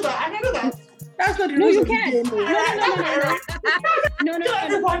 I can do that. That's not the No, rules you of the can't. game. though. No. Kill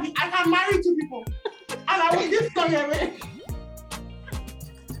everybody. I can marry 2 people. And I will give some away.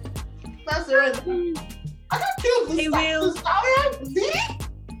 That's it. I can kill He the will. stallion. See?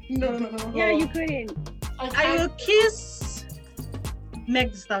 No. Yeah, you couldn't. I will kiss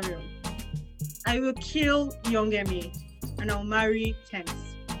Meg Thee Stallion. I will kill Young M.A. and I'll marry Thames.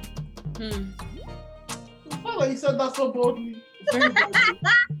 I felt like you said that so boldly. Very boldly.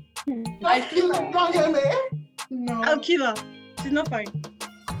 I feel like Young M.A. No. I'll kill her. She's not fine.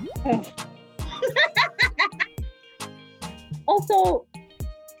 Also,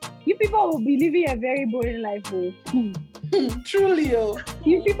 you people will be living a very boring life, though. Truly, oh.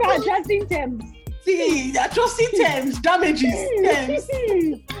 You people are trusting Thames. See, I just see Thames, damages, Thames.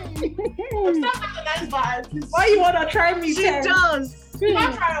 Nice vibes. Why you wanna try me, She Thames? does.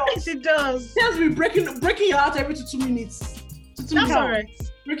 Not try us. She does. Thames will be breaking your heart every 2 minutes. 2 That's minutes. alright.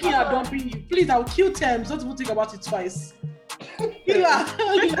 Breaking your heart, dumping you. Please, I'll kill Thames. Don't even think about it twice. Kill her.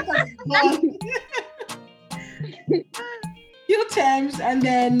 Kill Thames, and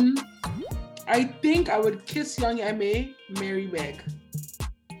then I think I would kiss Young M.A., marry Meg.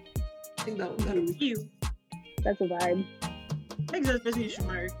 I think that'll be You. That's a vibe. Meg is the person you should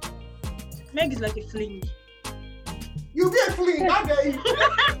marry. Meg is like a fling. You be a fling, how dare you?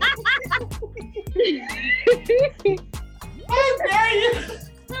 How dare you?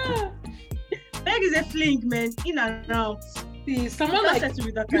 Meg is a fling, man. In and out. See, someone Don't like settle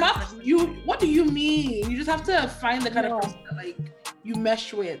with that you kind of have person. you. What do you mean? You just have to find the kind No. of person that like you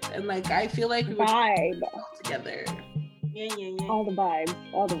mesh with, and like I feel like we would Vibe. all together, Yeah. All the vibes.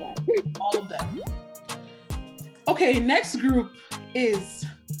 All the vibes. all of them. Okay, next group is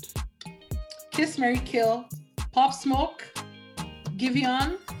Kiss, Marry, Kill, Pop Smoke,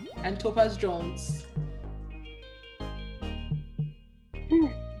 Giveon, and Topaz Jones.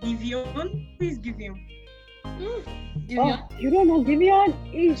 Giveon? Who is Giveon? Giveon. Oh, you don't know Giveon?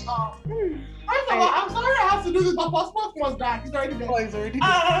 Ish. First of all, I'm sorry I have to do this, but Passport was back. He's already Oh, there. he's already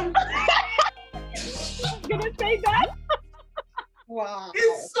there. Gonna say that? Wow.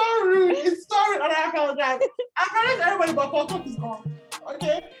 It's so rude. It's so rude, and I apologize. I apologize to everybody, but Passport is gone.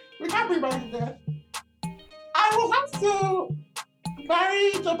 Okay? We can't bring back there. I will have to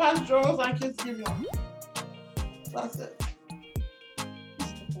marry Topaz Jones and kiss Giveon. That's it.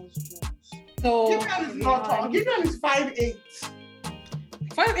 So Giveon is not tall. Giveon is 5'8".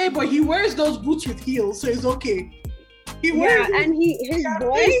 5'8", but he wears those boots with heels, so it's okay. He Yeah, wears and his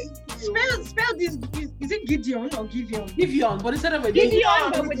voice. Spell this. Is it Gideon or Giveon? Giveon, but instead of a D,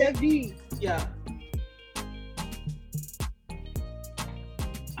 Gideon, but with a V. yeah.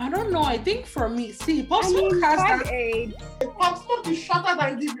 I don't know. I think for me, see, Pop I Smoke mean, has that. 5'8". Passport is shorter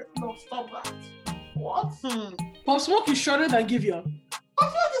than Giveon. No, stop that. What? Pop Smoke is shorter than Giveon.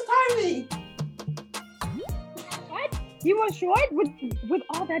 Passport is tiny. What? He was short with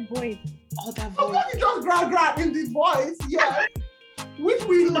all that voice. All that voice. Passport is just grab in the voice, yeah. Which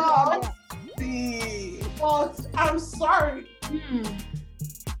we love, See. but I'm sorry. Hmm.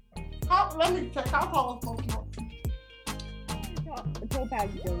 Let me check. How tall is Passport? Topaz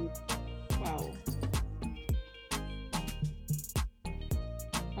Jones. Wow.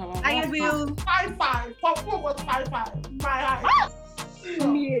 I will. 5'5". Passport was 5'5". My height. No.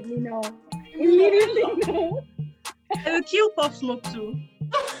 Immediately no. Immediately no. I will kill Pop Smoke too.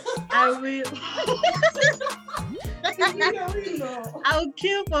 I will. No. I'll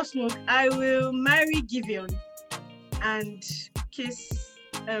kill Pop Smoke. I will marry Giveon and kiss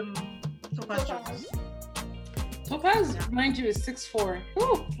Topaz Jones. Topaz, mind you, is 6'4".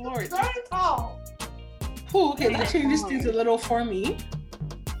 Oh, Lord. Very tall. Oh, okay, let's change this thing a little for me.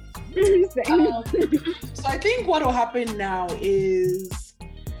 Same. So I think what will happen now is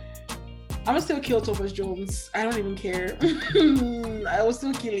I'm gonna still kill Topaz Jones. I don't even care. I will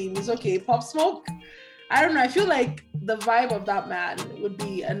still kill him. It's okay. Pop Smoke, I don't know. I feel like the vibe of that man would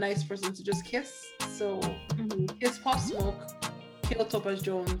be a nice person to just kiss. So kiss Pop Smoke, kill Topaz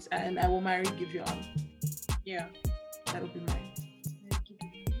Jones, and I will marry Giveon. Yeah, that'll be mine.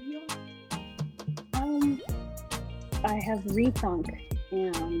 I have rethunk,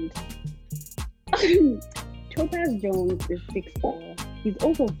 and Topaz Jones is 6'4". He's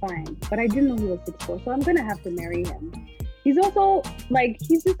also fine, but I didn't know he was 6'4", so I'm gonna have to marry him. He's also like,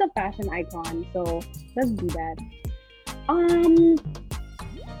 he's just a fashion icon, so let's do that.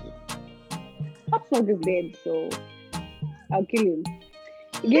 Pop Smoke is dead, so I'll kill him.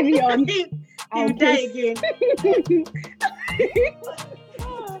 Giveon, I'll You die kiss. again.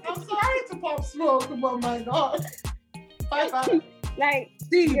 I'm sorry to Pop Smoke, but my God. 5'5". Like,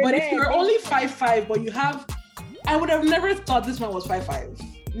 See, you're but if dead. you're only 5'5", but you have, I would have never thought this man was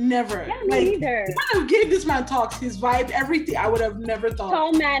 5'5". Never. Yeah, me Like, neither. kind of gave this man talks, his vibe, everything. I would have never thought.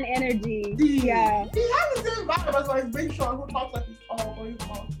 Tall man energy. See. Yeah. He has the same vibe as like Big Sean, who talks like he's tall, but he's not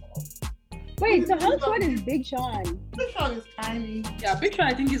tall. Wait, so how short is Big Sean? Big Sean is tiny. Yeah, Big Sean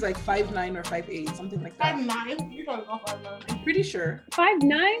I think is like 5'9" or 5'8", something like that. 5'9". Big Sean is not 5'9". I'm pretty sure.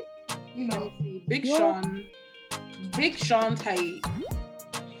 5'9"? No. Big What? Sean's height.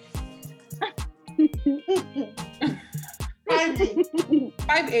 5'8".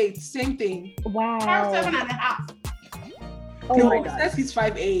 5'8", same thing. Wow. 5'7.5". Oh No, my it god. says he's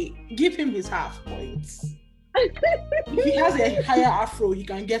 5'8". Give him his half points. If he has a higher afro, he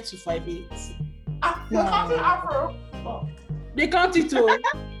can get to 5'8". The counting afro. Oh. They count it too.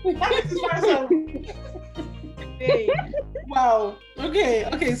 That is 5'7". Hey. Wow.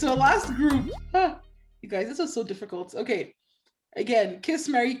 Okay. So last group. Huh. You guys, this was so difficult. Okay. Again, Kiss,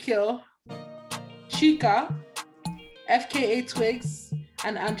 Marry, Kill, Chika, FKA Twigs,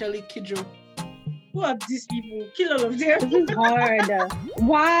 and Angelique Kidjo. Who are these people? Kill all of them. This is hard.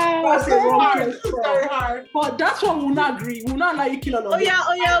 Wow. That's It's a wrong hard. kill. This is very hard. But that's what we'll not agree. We'll not allow you kill all of Oh them. yeah,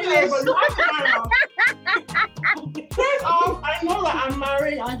 Yeah, wait. but you have to find out. First off, I know that I'm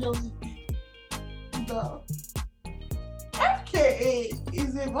marrying Angelique. The FKA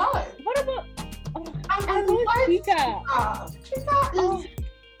is a vibe. What about I I love like Chika?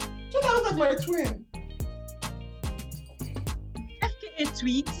 Chika is like my twin. FKA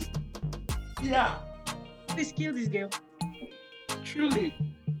tweets. Yeah. Please kill this girl. Truly.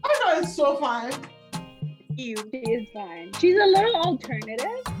 I know it's so fine. Ew. She is fine. She's a little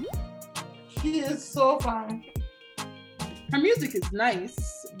alternative. She is so fine. Her music is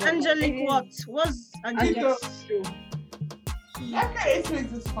nice. but- Angelique, what? What's Angelique? True. FKA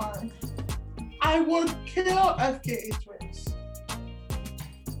Twigs is fine. I would kill FKA Twigs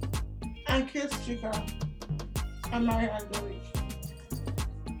and kiss Chika and marry Angelique.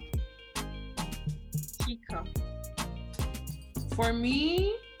 Chika. For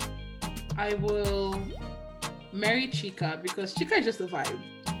me, I will marry Chika because Chika is just a vibe.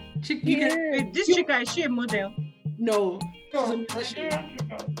 Chika, you can, Wait, this Chika, is she a model? no. No, She's a musician.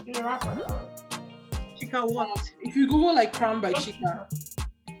 Chika, she's a rapper. Chika what? If you Google like Crown by Chika,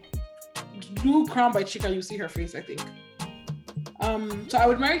 do Crown by Chika, you see her face, I think. So I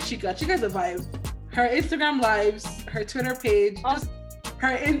would marry Chika. Chika is a vibe. Her Instagram lives, her Twitter page, just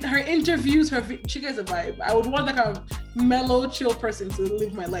her interviews, Chika is a vibe. I would want like a mellow, chill person to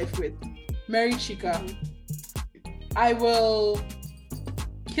live my life with. Marry Chika. I will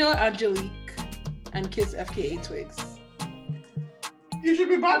kill Angelique and kiss FKA Twigs. You should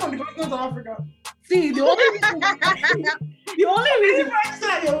be back on the continent of Africa. See, the only reason I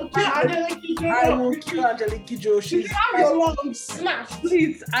said you'll kill Angelique Kidjo. I will kill Angelique Kidjo. You She's have your lungs smashed.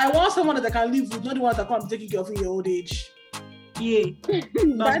 please. I want someone that I can live with, not the one that can take care of you in your old age. Yeah.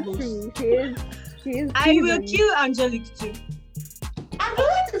 That's boss. true. She is. I will seasoned. kill Angelique too.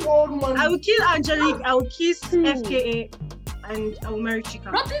 Angelique is old money. I will kill Angelique. I will kiss FKA, and I will marry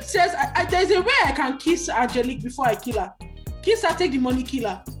Chika. Nothing says there's a way I can kiss Angelique before I kill her. Kiss her, take the money, kill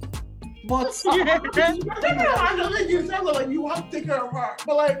her. But The thing about Angelique is that like you have to take care of her,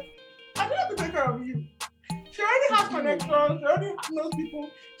 but like I don't have to take care of you. She already has connections. She already knows people.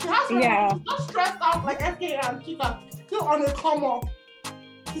 She has her. Yeah. She's not stressed out like FKA and Chika. Still on the come up.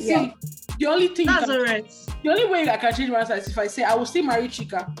 see, the only thing That's alright. the only way I can change my answer is if I say I will still marry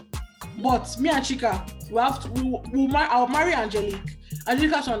Chika, but me and Chika, I'll marry Angelique.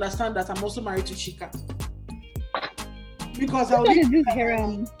 Angelique has to understand that I'm also married to Chika. Because What is this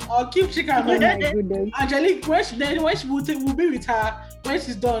harem? I'll keep Chika and Oh marry my goodness. Angelique. When she will be with her when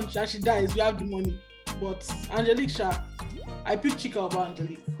she's done and she dies, we have the money. But Angelique, I pick Chika over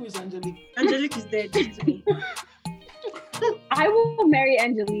Angelique. Who is Angelique? Angelique is dead. to me. I will marry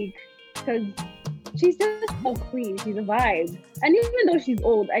Angelique because she's just a queen. She's a vibe. And even though she's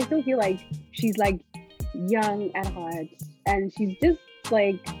old, I still feel like she's like young at heart. And she's just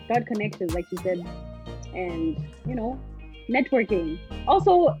like got connections, like you said. And, you know, networking.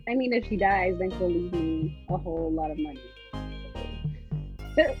 Also, I mean, if she dies, then she'll leave me a whole lot of money.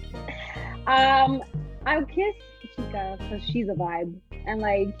 So, I'll kiss Chika because she's a vibe. And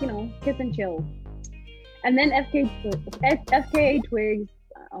like, you know, kiss and chill. And then FKA Twigs,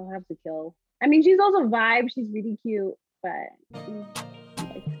 I'll have to kill. I mean, she's also vibe. She's really cute, but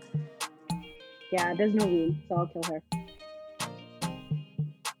like, yeah, there's no room, so I'll kill her.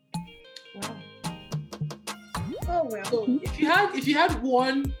 Wow. Oh well. So if you had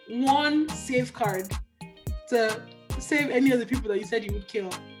one safeguard to save any of the people that you said you would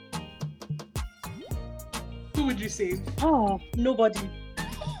kill, who would you save? Oh, Nobody.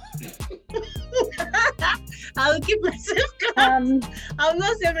 I will keep myself calm. I'll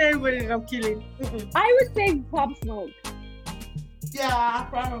not save anybody that I'm killing. I would say Pop Smoke. Yeah,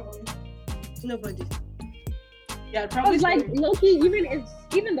 probably. Nobody. Yeah, probably. But like Loki,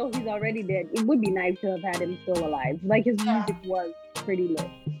 even though he's already dead, it would be nice to have had him still alive. Like his music was pretty lit.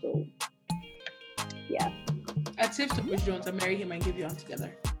 So yeah. I'd save to push Jones and marry him and give you on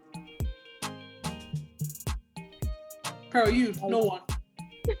together. Pearl, you, no one.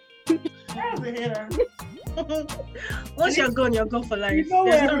 I was a hater. Once you're gone for life. You know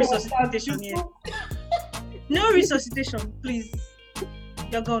There's where no everyone resuscitation starts. here. No resuscitation, please.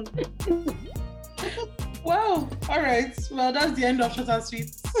 You're gone. Wow. All right. Well, that's the end of Short and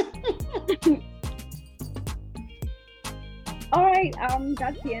Sweet. All right,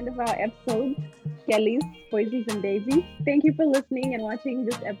 that's the end of our episode. Kellys, Poisies, and Daisies. Thank you for listening and watching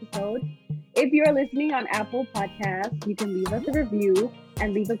this episode. If you're listening on Apple Podcasts, you can leave us a review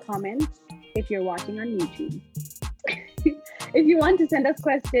and leave a comment if you're watching on YouTube. If you want to send us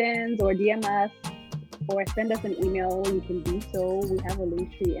questions or DM us or send us an email, you can do so. We have a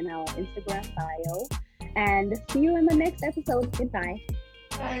link tree in our Instagram bio. And see you in the next episode. Goodbye.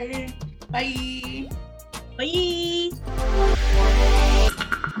 Bye. Bye.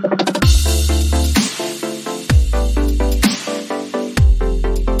 Bye.